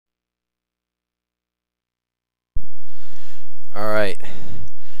Alright,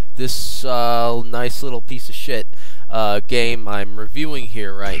 this nice little piece of shit game I'm reviewing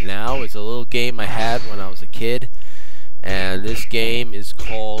here right now is a little game I had when I was a kid, and this game is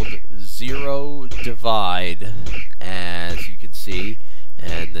called Zero Divide, as you can see,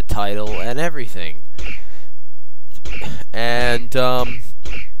 and the title and everything. And so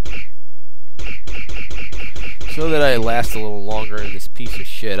that I last a little longer in this piece of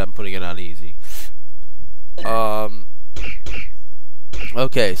shit, I'm putting it on easy.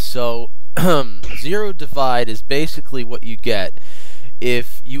 Okay, so Zero Divide is basically what you get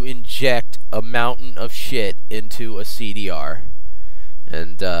if you inject a mountain of shit into a CDR.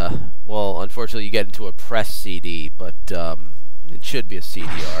 And, well, unfortunately you get into a press CD, but it should be a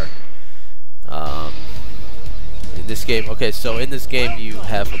CDR. In this game, okay, so in this game you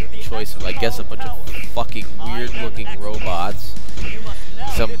have a choice of, I guess, a bunch of fucking weird-looking robots.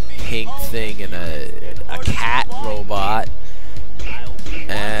 Some pink thing and a cat robot.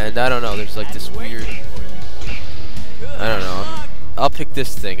 And I don't know, there's like this weird, I don't know, I'll pick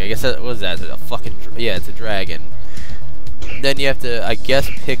this thing. I guess that, what is that, a fucking, yeah, it's a dragon. And then you have to, I guess,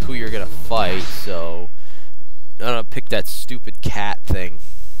 pick who you're gonna fight, so, I don't know, pick that stupid cat thing.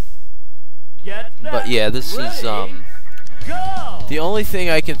 But yeah, this is, the only thing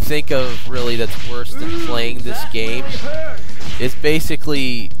I can think of, really, that's worse than playing this game is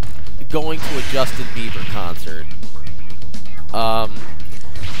basically going to a Justin Bieber concert.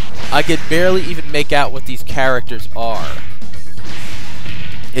 I could barely even make out what these characters are.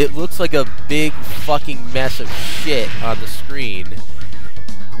 It looks like a big fucking mess of shit on the screen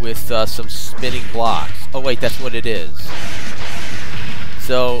with some spinning blocks. Oh wait, that's what it is.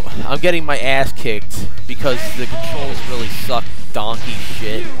 So, I'm getting my ass kicked because the controls really suck donkey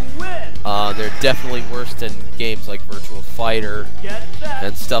shit. They're definitely worse than games like Virtua Fighter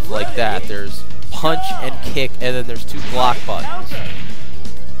and stuff like that. There's punch and kick, and then there's two block buttons.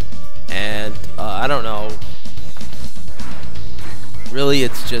 And, I don't know. Really,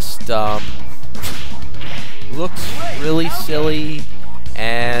 it's just, looks really silly,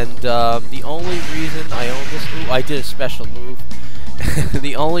 and, the only reason I own this, ooh, I did a special move.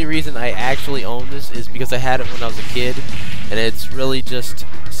 The only reason I actually own this is because I had it when I was a kid, and it's really just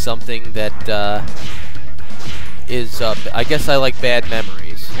something that, is, I guess I like bad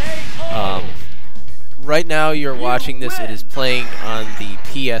memories. Right now you're watching this, it is playing on the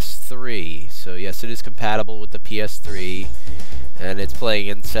PS3, so yes, it is compatible with the PS3, and it's playing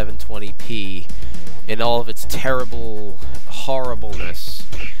in 720p in all of its terrible horribleness.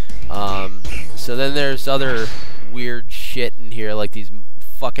 So then there's other weird shit in here, like these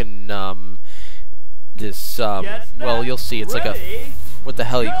fucking, well, you'll see, it's like a, what the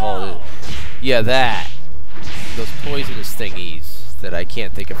hell you call it? Yeah, that. Those poisonous thingies that I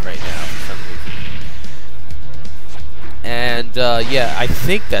can't think of right now for some reason. And, yeah, I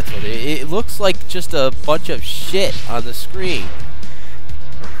think that's what it looks like, just a bunch of shit on the screen.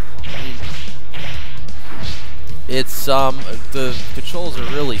 It's, the controls are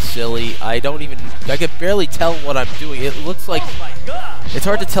really silly. I could barely tell what I'm doing. It looks like, it's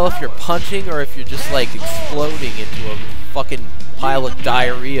hard to tell if you're punching or if you're just, like, exploding into a fucking pile of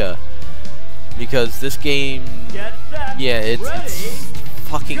diarrhea. Because this game, yeah, it's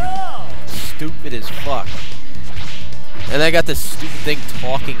fucking stupid as fuck. And I got this stupid thing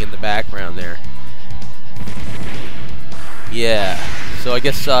talking in the background there. Yeah. So I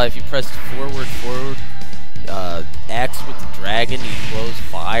guess if you press forward, X with the dragon, he blows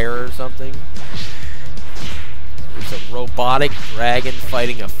fire or something. There's a robotic dragon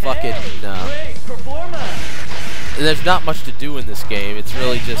fighting a fucking... and there's not much to do in this game. It's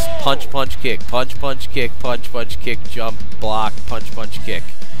really just punch, punch, kick, punch, punch, kick, punch, punch, kick, jump, block, punch, punch, kick.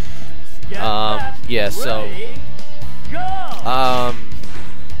 Yeah, so...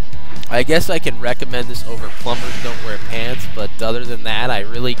 I guess I can recommend this over Plumbers Don't Wear Pants, but other than that, I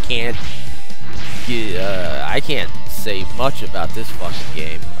really can't I can't say much about this fucking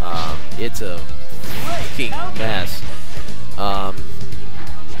game. It's a fucking mess.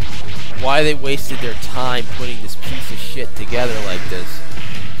 Why they wasted their time putting this piece of shit together like this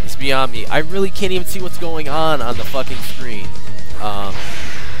is beyond me. I really can't even see what's going on the fucking screen. Oh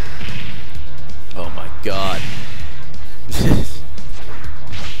my god.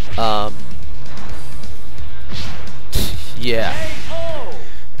 Yeah.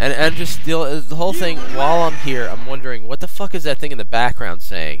 And just the whole thing, while I'm here, I'm wondering, what the fuck is that thing in the background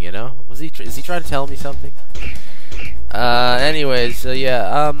saying, you know? Is he trying to tell me something? Anyways, so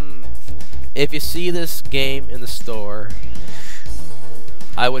yeah, if you see this game in the store,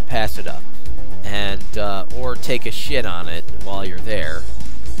 I would pass it up. And, or take a shit on it while you're there.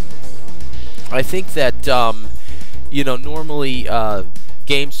 I think that, you know, normally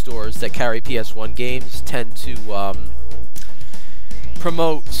game stores that carry PS1 games tend to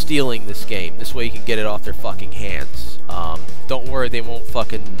promote stealing this game. This way you can get it off their fucking hands. Don't worry, they won't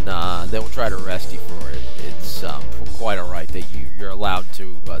fucking they won't try to arrest you for it. It's quite alright that you're allowed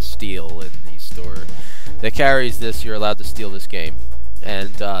to steal in the store that carries this. You're allowed to steal this game, and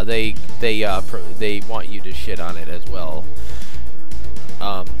they want you to shit on it as well.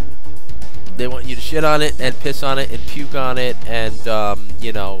 They want you to shit on it and piss on it and puke on it and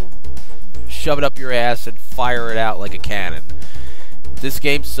you know, shove it up your ass and fire it out like a cannon. This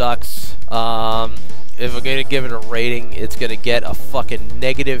game sucks. If I'm gonna give it a rating, it's gonna get a fucking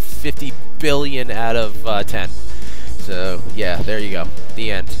negative 50 billion out of 10. So yeah, there you go.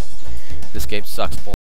 The end. This game sucks.